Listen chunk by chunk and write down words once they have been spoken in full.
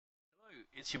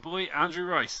It's your boy Andrew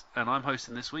Rice, and I'm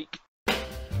hosting this week.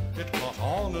 It caught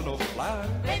on in a flash.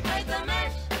 They played the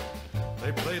mash.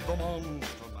 They played the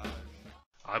Monster Mash.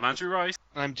 I'm Andrew Rice,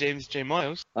 I'm James J.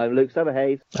 Miles. I'm Luke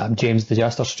Summerhays. I'm James the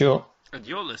Jester Stewart. and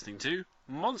you're listening to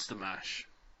Monster Mash.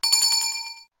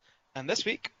 And this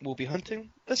week, we'll be hunting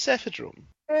the Cephadrome.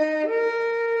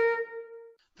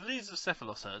 The leaders of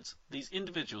Cephalos herds, these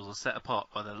individuals are set apart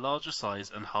by their larger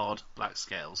size and hard black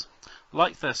scales.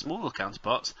 Like their smaller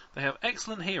counterparts, they have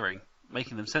excellent hearing,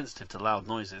 making them sensitive to loud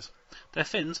noises. Their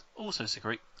fins also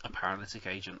secrete a paralytic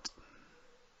agent.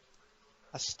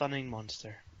 A stunning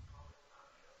monster.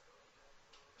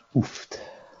 Oofed.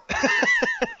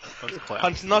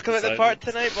 Hunt's not coming at the part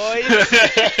tonight, boys.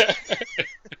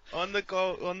 on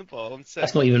the ball.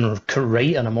 That's not even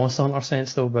right in a Monster Hunter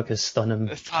sense, though, because stun and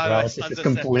paralysis is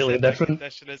completely different.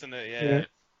 Condition, isn't it? Yeah.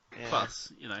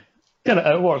 Plus, you know,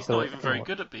 Yeah, it works. he's not even very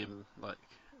good at being, like,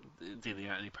 dealing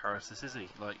out any paralysis, is he?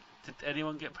 Like, did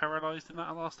anyone get paralysed in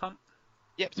that last hunt?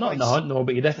 Yep. Not in the twice. hunt, no,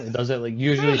 but he definitely does it. Like,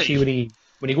 usually, Really? see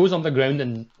when he goes underground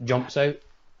and jumps out,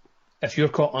 if you're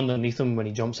caught underneath him when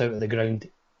he jumps out of the ground,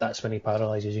 that's when he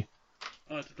paralyses you.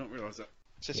 Oh, I did not realise that.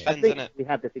 It's just I fins, think in it. we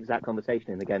had this exact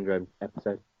conversation in the Gendrome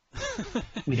episode.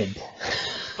 We did.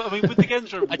 But I mean, with the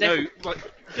Gendrome, I no, like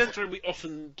Gendrome, we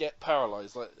often get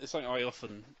paralysed. Like it's something I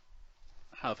often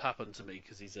have happen to me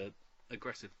because he's a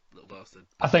aggressive little bastard.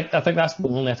 I think that's the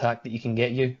only attack that you can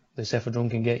get you, the Cephadrome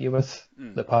can get you with,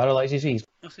 that paralyses you.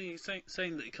 I see,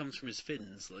 saying that it comes from his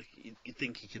fins. Like you'd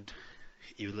think he could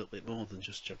hit you a little bit more than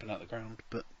just jumping out the ground.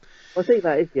 But I think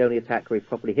that is the only attack where he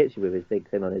properly hits you with his big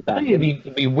thing on his I back. think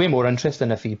it'd be way more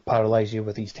interesting if he paralysed you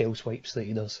with these tail swipes that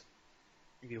he does.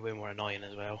 It'd be way more annoying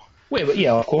as well. Wait, but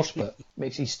yeah, of course, but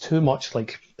makes he's too much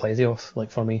like Plesioth,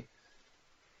 like for me.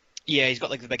 Yeah, he's got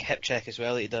like the big hip check as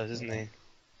well that he does, isn't he?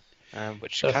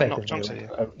 Which So can knock chunks of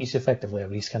you. he's effectively a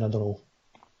reskin, I don't know.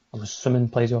 I'm assuming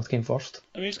Plesioth came first.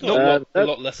 I mean, he's got a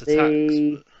lot less attacks.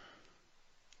 The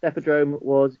Cephadrome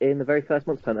was in the very first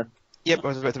Monster Hunter. Yep, I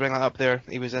was about to bring that up there.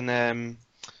 He was in a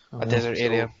desert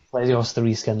area. Plesioth's the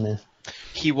reskin there.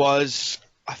 He was,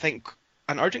 I think,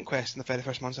 an urgent quest in the very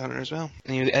first Monster Hunter as well.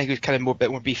 And I think he was kind of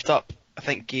bit more beefed up. I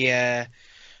think the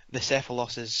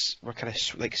Cephaloses were kind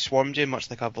of like swarmed you, much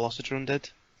like a Velocidrone did.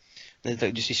 And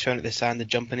like, just he's found at the sand and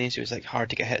jumping in, so it was like hard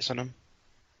to get hits on him.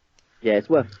 Yeah, it's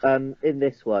worth. In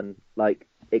this one, like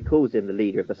it calls him the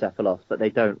leader of the Cephalos, but they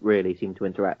don't really seem to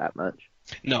interact that much.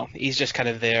 No, he's just kind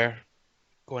of there,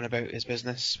 going about his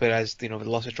business. Whereas the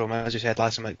Velocidrome, as you said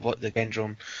last time, like the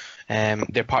Gendrome,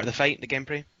 they're part of the fight, the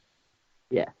Gameplay.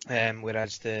 Yeah.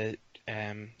 Whereas the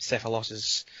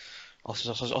Cephaloses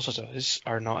also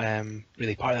are not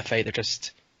really part of the fight. They're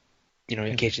just,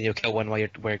 occasionally you'll kill one while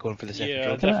you're going for the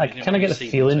Cephadrome. Yeah. I kind of get the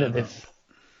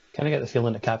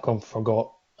feeling that Capcom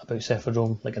forgot about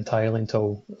Cephadrome like entirely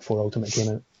until 4 Ultimate came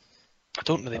out. I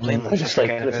don't really blame them. They're just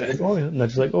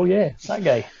like, oh yeah, that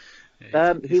guy.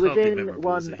 He was in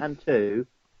 1 and 2,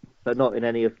 but not in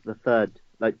any of the third,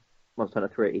 like Monster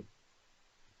Hunter 3.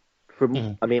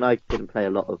 I mean, I didn't play a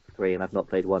lot of 3, and I've not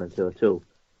played 1 and 2 at all.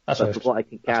 That's But from what I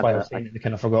can why I gather, was saying that they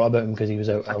kind of forgot about him because he was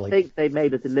out. I think they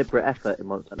made a deliberate effort in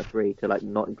Monster Hunter 3 to like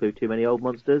not include too many old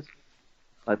monsters,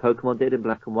 like Pokemon did in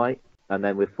Black and White. And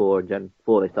then with 4 and Gen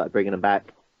 4, they started bringing them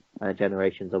back. And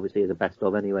Generations obviously is the best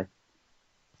of anyway.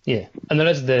 Yeah, and there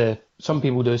is some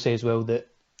people do say as well that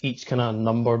each kind of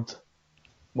numbered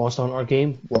Monster Hunter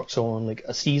game works on like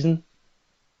a season,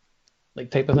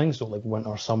 like type of thing. So like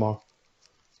winter, summer,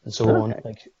 and so on.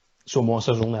 Like so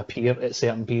monsters only appear at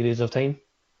certain periods of time.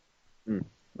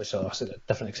 Which a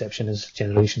different exception is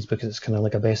Generations because it's kind of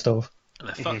like a best of. And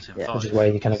they're fucked in Yeah. 5. Which is why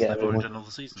you kinda get They've already everyone. done all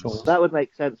the seasons. So- That would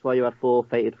make sense why you had 4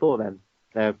 Fated 4 then.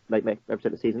 They're like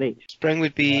represent a season each. Spring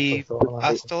would be Yeah, I thought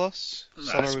that. Astalos. Nah,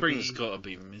 Summer would spring's be... got to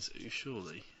be Mizu,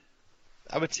 surely.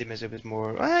 I would say Mizu was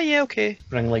more... yeah, okay.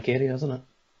 Spring like area, isn't it?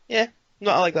 Yeah,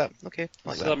 no, I like that. Okay, I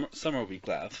like that. Summer will be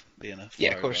Glav, being a Yeah,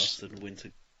 of fire course. blast, and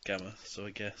winter Gamma. So I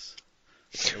guess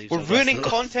We're ruining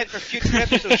content for future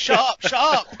episodes. Shut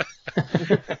up!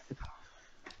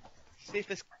 Save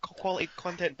this quality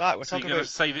content back. We're So you're talking going to about...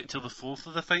 save it till the 4th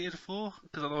of the Fated 4?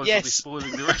 Because otherwise Yes. we'll be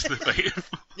spoiling the rest of the Fated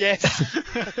 4. Yes.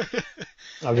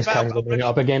 I just casually bring it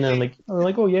up again and like,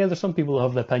 oh yeah, there's some people who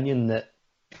have the opinion that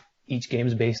each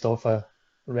game's based off a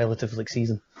relative like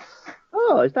season.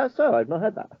 Oh, is that so? I've not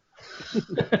heard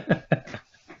that.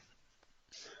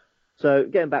 So,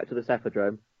 getting back to the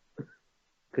Cephadrome,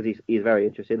 because he's very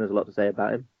interesting, there's a lot to say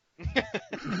about him.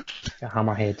 A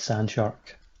hammerhead sand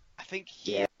shark. I think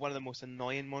he's one of the most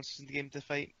annoying monsters in the game to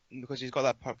fight because he's got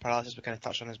that paralysis we kind of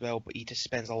touched on as well, but he just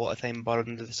spends a lot of time burrowed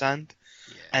into the sand.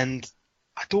 Yeah. And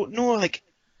I don't know, like,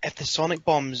 if the sonic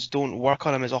bombs don't work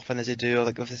on him as often as they do,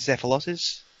 like with the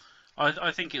Cephaloses.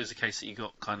 I think it was a case that you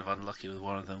got kind of unlucky with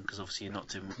one of them because obviously you're not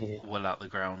doing Yeah. well out the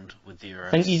ground with your I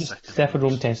think each second Cephadrome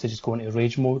ones. tends to just go into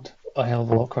rage mode a hell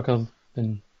of a lot quicker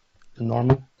than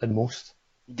normal, than most.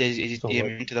 Is So, he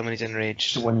like, immune to them when he's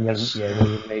enraged? So when you're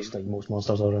enraged, like most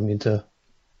monsters are immune to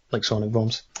like sonic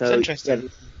bombs. So, It's interesting. yeah,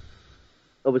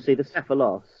 obviously, the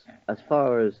Cephalos, as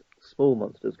far as small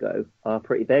monsters go, are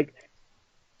pretty big.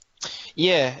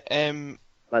 Yeah,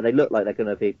 Like they look like they're going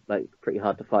to be like pretty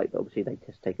hard to fight, but obviously they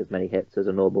just take as many hits as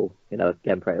a normal,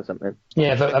 Genprey or something.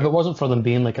 Yeah, if it wasn't for them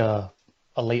being like a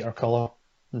lighter colour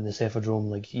than the Cephadrome,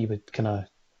 like you would kind of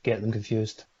get them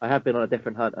confused. I have been on a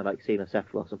different hunt and like seen a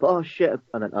Cephalos and thought, oh shit,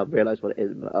 and then I realised what it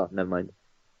is. And I'm like, oh, never mind.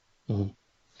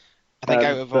 I think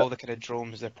out of but- all the kind of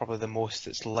drones, they're probably the most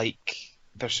that's like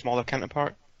their smaller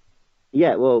counterpart.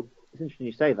 Yeah, well, it's interesting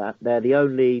you say that. They're the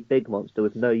only big monster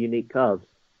with no unique cards.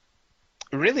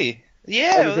 Really?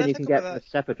 Yeah, well, Everything you think can about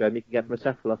get that. from a Cephadrome, you can get from a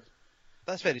Cephalos.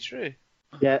 That's very true.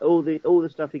 Yeah, all the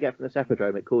stuff you get from the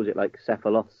Cephalodrome, it calls it like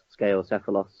Cephalos scale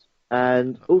Cephalos.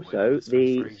 And Oh, wait, also, that's not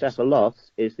the free. Cephalos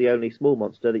is the only small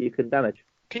monster that you can damage.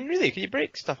 Can you really? Can you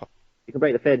break stuff up? You can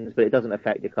break the fins, but it doesn't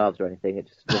affect your calves or anything.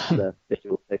 It's just a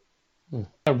visual thing.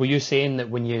 Were you saying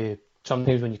that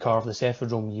sometimes when you carve the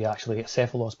Cephadrome, you actually get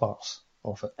Cephalos parts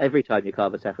off it? Every time you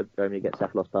carve a Cephalodrome, you get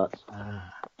Cephalos parts.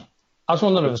 I was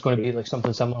wondering if it's going to be like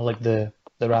something similar like the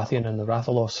Rathian and the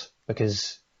Rathalos,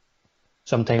 because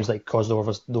sometimes like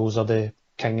those are the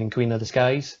king and queen of the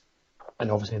skies,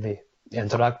 and obviously they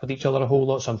interact with each other a whole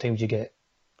lot. Sometimes you get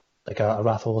like a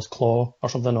Rathalos claw or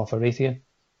something off a Rathian.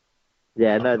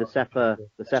 Yeah, no, the Cephalos,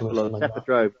 Something like that.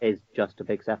 Cephalodrome is just a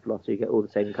big Cephalos, so you get all the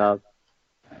same cards.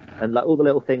 And like all the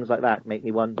little things like that make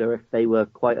me wonder if they were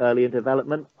quite early in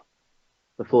development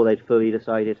before they'd fully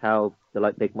decided how the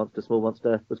like big monster, small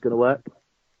monster was going to work.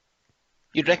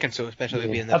 You'd reckon so, especially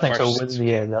with being I the think first. so.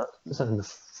 Yeah, that's in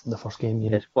the first game.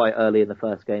 Yeah. It's quite early in the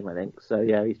first game, I think. So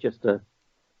yeah, he's just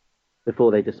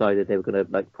before they decided they were going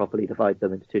to like properly divide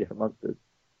them into two different monsters.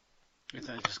 They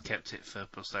just kept it for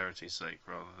posterity's sake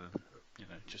rather than,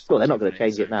 just. Well, they're not going to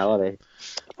change it now, are they?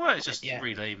 Well, it's just Yeah.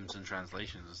 renames and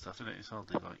translations and stuff, isn't it? It's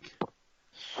hardly like.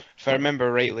 If I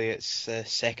remember rightly, it's the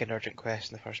second Urgent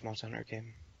Quest in the first Monster Hunter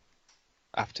game,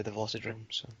 after the Velocidrome.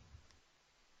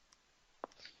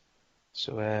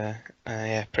 So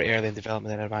yeah, pretty early in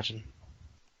development, I'd imagine.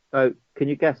 So can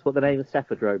you guess what the name of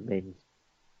Cephalodrome means?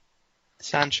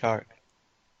 Sand Shark.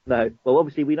 No. Well,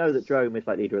 obviously we know that Drome is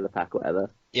like leader of the pack or whatever.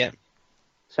 Yeah.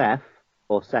 Ceph,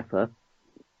 or Cepha,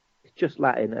 it's just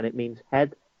Latin and it means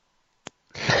head.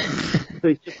 So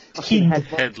he's just fucking head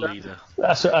Head monster. leader.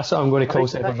 That's what I'm going to call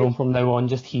Like, Cephadrome from now on.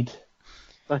 Just heed.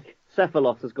 Like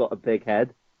Cephalos has got a big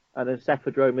head, and then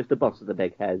Cephadrome is the boss of the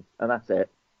big heads, and that's it.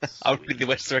 I really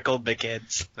wish they were called Big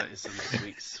Heads. That is some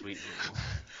sweet, sweet little.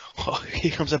 Oh,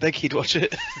 here comes a big he'd watch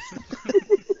it.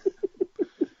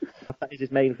 That is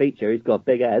his main feature. He's got a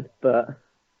big head, but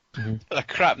A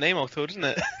crap name, all told, isn't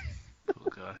it?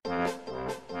 Poor guy.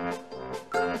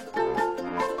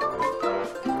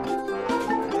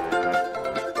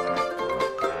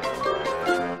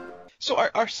 So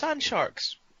are sand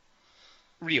sharks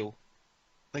real?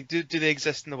 Like, do they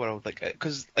exist in the world? Like,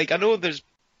 because I know there's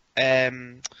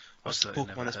what's the certainly Pokemon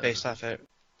never that's heard based of off it?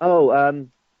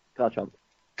 Garchomp.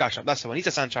 Garchomp, that's the one. He's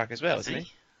a sand shark as well, Is isn't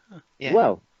he? he? Yeah.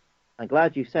 Well, I'm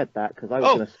glad you said that because I was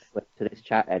Oh. going to switch to this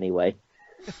chat anyway.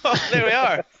 Oh, there we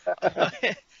are.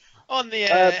 On the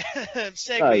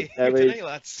segue no, here there tonight, is-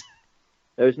 lads.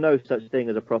 There is no such thing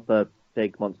as a proper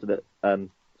big monster that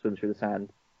swims through the sand.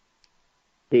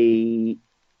 The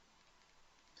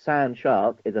sand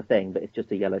shark is a thing, but it's just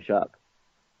a yellow shark.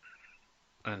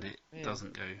 And it Yeah.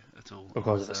 doesn't go at all.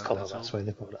 Because on of its sand colour, at that's all. why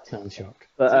they call it a sand shark.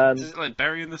 But Is it like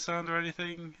burying the sand or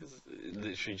anything? Is it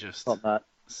literally just not much.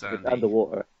 It's sandy?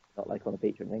 underwater, not like on a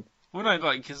beach or anything. Well, no,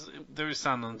 like because there is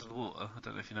sand under the water. I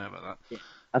don't know if you know about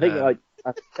I think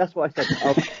that's what I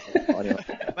said. Anyway.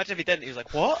 Imagine if he didn't. He was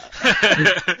like, "What?"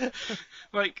 that.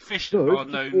 Like fish No, are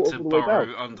it's known water to all the way burrow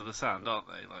down. under the sand, aren't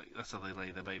they? Like that's how they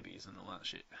lay their babies and all that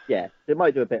shit. Yeah, they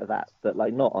might do a bit of that, but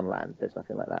like not on land. There's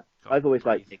nothing like that. Can't I've always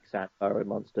liked breathe. big sand burrow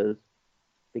monsters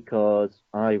because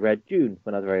I read Dune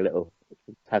when I was very little,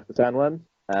 which has the sandworms.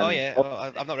 Oh yeah. Oh,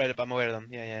 I've not read it, but I'm aware of them.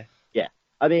 Yeah, yeah.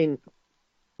 I mean,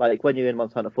 like when you're in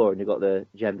Monster Hunter 4 and you've got the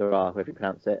Jem'Dara, however you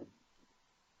pronounce it,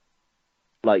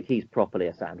 like he's properly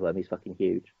a sandworm. He's fucking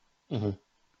huge. Mhm.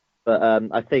 But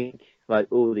I think like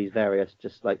all these various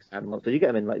just like sand monsters, you get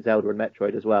them in like Zelda and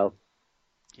Metroid as well.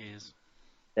 Years.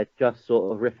 They're just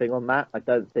sort of riffing on that. I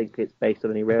don't think it's based on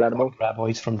any real animal.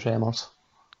 Graboids from Tremors.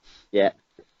 Yeah.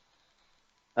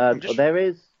 I'm just- There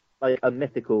is like a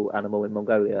mythical animal in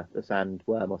Mongolia, the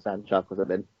sandworm or sand shark or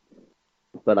something,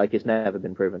 but like it's never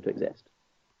been proven to exist.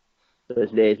 So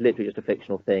it's literally just a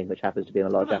fictional thing which happens to be in a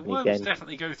lot of No, Japanese worms games.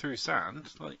 definitely go through sand.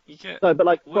 Like you get. No, but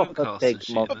like worm proper casts big and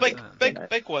shit. monsters. But big, Yeah. big,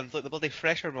 big ones, like the bloody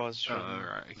fresher moths Oh, from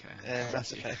right, okay.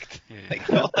 Mass Effect. Yeah. Like,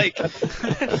 not like,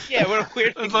 yeah, we're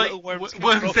It's like, little worms.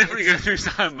 worms definitely go through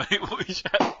sand, mate. What are you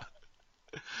chatting?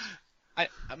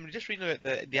 I'm just reading about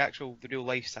the real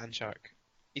life sand shark.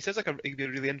 He says it'd be a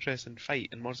really interesting fight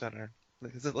in Monster Hunter.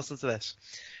 Listen to this.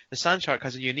 The sand shark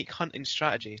has a unique hunting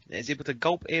strategy. It is able to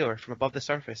gulp air from above the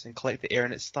surface and collect the air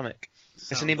in its stomach.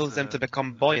 This enables them to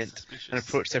become buoyant suspicious. and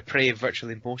approach their prey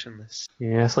virtually motionless.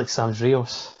 Yeah, it's like Sans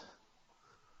Rios.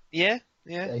 Yeah.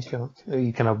 The ice shark.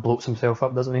 He kind of bloats himself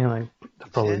up, doesn't he? And I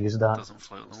probably Yeah. used that Doesn't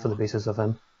float on the for the water. basis of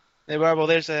him. Well,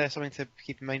 there's something to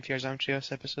keep in mind for your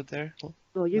Zamtrios episode there.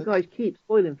 Oh, you guys keep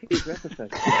spoiling future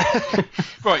episodes.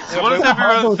 Right, so Yeah, what does but-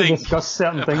 everyone hard to think? discuss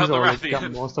certain about things the or like Rathian?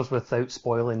 certain monsters without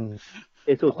spoiling.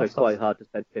 It's also That's quite stuff. hard to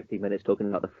spend 50 minutes talking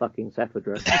about the fucking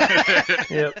Cephadra.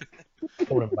 Yep.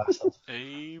 Boring bastard.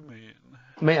 Amen.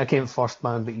 Mate, I came first,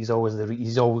 man, but he'll always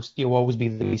be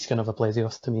the least kind of a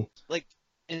Plesioth to me. Like,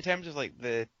 in terms of like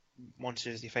the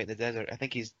monsters you fight in the desert, I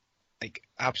think he's like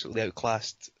absolutely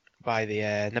outclassed by the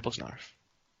Nibblesnarf.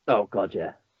 Oh god,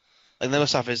 yeah. Like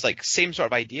Nibblesnarf is like same sort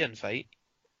of idea in fight,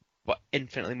 but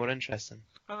infinitely more interesting.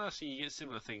 Well, actually, you get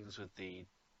similar things with the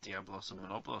Diablos and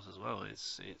Monoblos as well.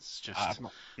 It's just I've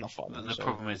not fought the them, so.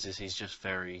 problem is he's just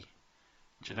very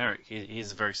generic. He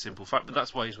is a very simple fight, but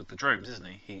that's why he's with the drones, isn't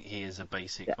he? He is a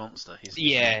basic Yeah. monster.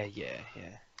 Yeah.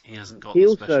 He hasn't got He the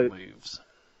also- special moves.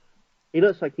 He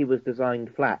looks like he was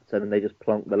designed flat and then they just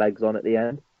plonked the legs on at the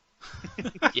end.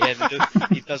 Yeah,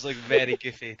 he does look very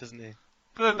goofy, doesn't he?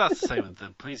 But then that's the same with the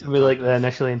Plesioth. We like they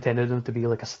initially intended him to be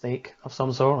like a snake of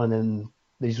some sort, and then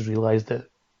they just realised that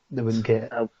they wouldn't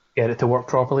get it to work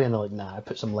properly, and they're like, nah,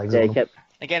 put some legs Yeah, on he him. kept.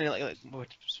 Again, like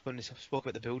when they spoke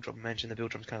about the Bill Drum, mentioned the Bill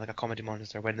Drum's kind of like a comedy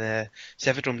monster. When the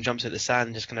Cephadrum jumps out the sand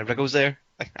and just kind of wriggles there,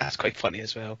 like, that's quite funny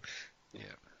as well.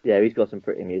 Yeah, he's got some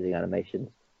pretty amusing animations.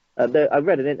 I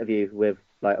read an interview with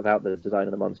about the design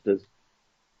of the monsters,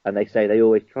 and they say they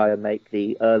always try and make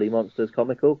the early monsters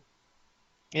comical.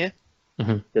 Yeah.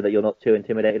 Mhm. So that you're not too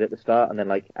intimidated at the start, and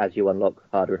then as you unlock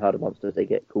harder and harder monsters, they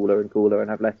get cooler and cooler and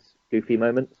have less goofy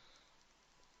moments.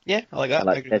 Yeah, I like that. And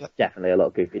I agree with there's that. definitely a lot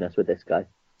of goofiness with this guy.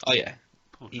 Oh yeah.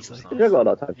 Poor Easily. Nibblesnarf. He's got a lot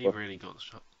of time He for. really got the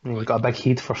shot. He's got a big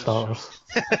head for starters.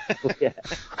 Yeah.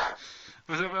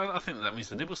 But I think that means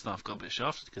the Nibblesnarf got a bit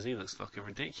shafted because he looks fucking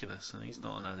ridiculous, and he's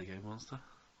not an early game monster.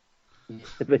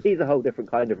 But he's a whole different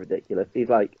kind of ridiculous.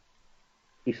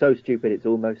 He's so stupid it's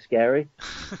almost scary.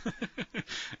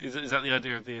 Is that the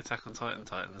idea of the Attack on Titan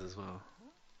Titans as well?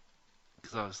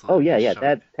 Because I was like, Oh yeah, shut-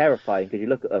 they're terrifying because you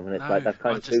look at them and it's No, like that's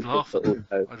kind I of just stupid, laugh but at them.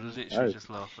 also I literally No. just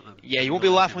laugh at them. Yeah, you I'm won't be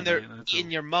not laughing when they're intimidated at all.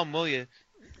 eating your mum, will you?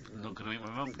 I'm not gonna eat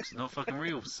my mum because it's not fucking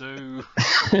real. So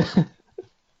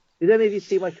Did any of you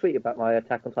see my tweet about my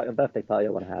Attack on Titan birthday party I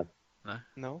want to have?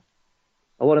 No.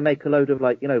 I want to make a load of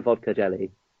vodka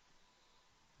jelly.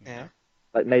 Yeah.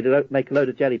 Make a load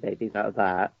of jelly babies out of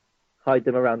that, hide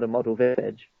them around a model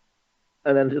village,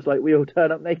 and then just we all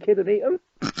turn up naked and eat them.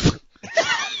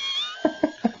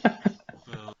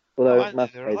 Although Oh, it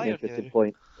must they're raise an alive, interesting yeah.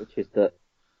 point, which is that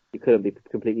you couldn't be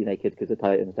completely naked because the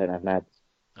Titans don't have nads.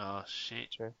 oh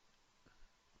shit.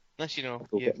 Unless you know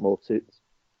We'll you get more suits.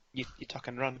 tuck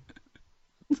and run.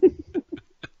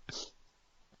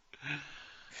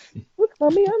 Look,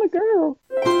 mommy, I'm a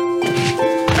girl.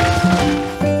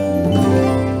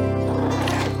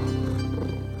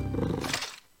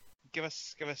 Give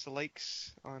us the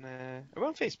likes on are we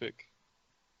on Facebook?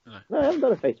 No, I haven't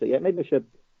done a Facebook yet. Maybe I should.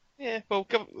 Yeah, well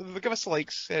give us the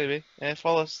likes anyway.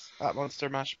 Follow us at Monster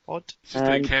Mash Pod. Just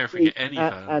don't care if we get any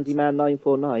at fans.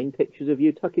 Andyman949 pictures of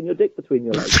you tucking your dick between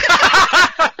your legs.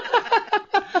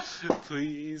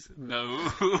 Please,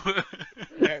 no.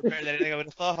 Better than anything I would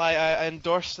have thought. I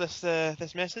endorse this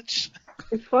message.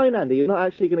 It's fine, Andy. You're not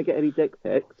actually going to get any dick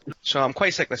pics. So I'm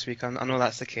quite sick this week. I know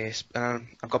that's the case. I've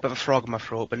got a bit of a frog in my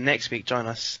throat. But next week, join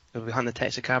us. We'll be hunting the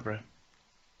Texacabra.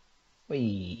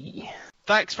 Whee.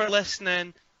 Thanks for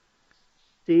listening.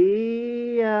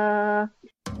 See ya.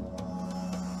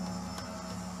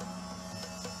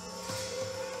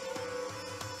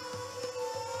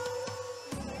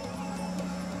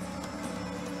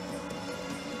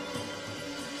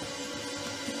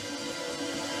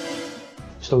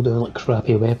 Still doing like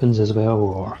crappy weapons as well,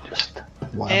 or just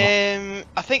whatever.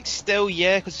 I think still,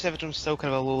 yeah, because Cephadrum's still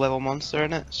kind of a low-level monster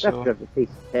in it. That's So a piece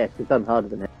of piss. It's done harder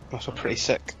than it. I'm also pretty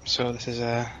sick. So this is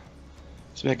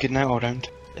it's been a good night all round.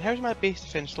 How's my base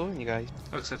defense slowing you guys?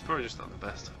 Like I said, it's probably just not the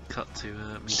best. Cut to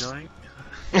me dying.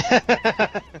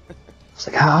 It's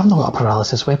like, I've not got a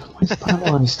paralysis weapon. Why is it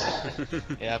paralysed?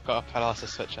 Yeah, I've got a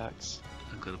paralysis switch axe.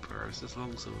 I've got a paralysis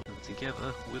longsword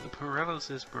together with the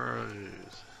paralysis bros.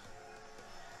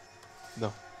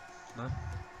 No. No?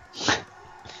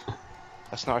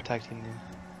 That's not our tag team name.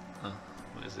 Oh,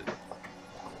 what is it?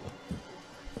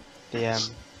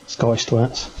 The Scottish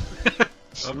twats.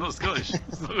 I'm not Scottish.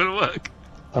 It's not gonna work.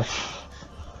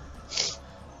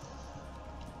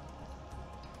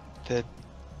 the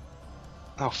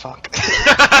oh fuck.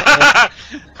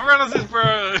 Paralysis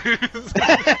bros.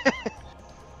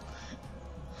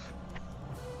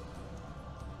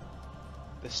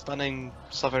 The stunning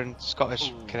Southern Scottish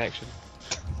Ooh. connection.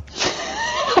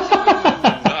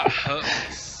 That hurt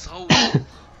my soul.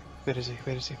 Where is he?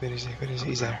 Where is he? Where is he? Where is he?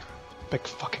 He's there. Big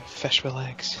fucking fish with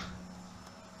legs.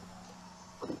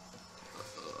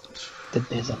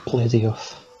 There's a plenty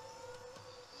of.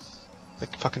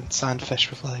 Big fucking sandfish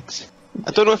with legs.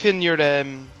 I don't know if in your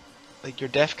like your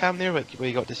death cam there, like, where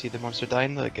you got to see the monster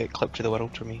dying, like it clipped to the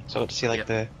world for me. So I got to see like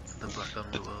Yep. The Black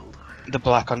Underworld. the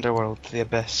black underworld, the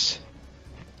abyss.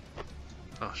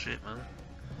 Oh shit, man.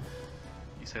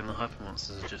 You saying the hyper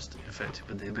monsters are just infected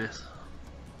with the abyss?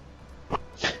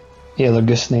 Yeah, they're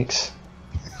goose snakes.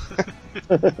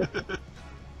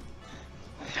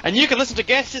 And you can listen to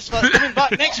Guest This Spot coming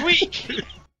back next week.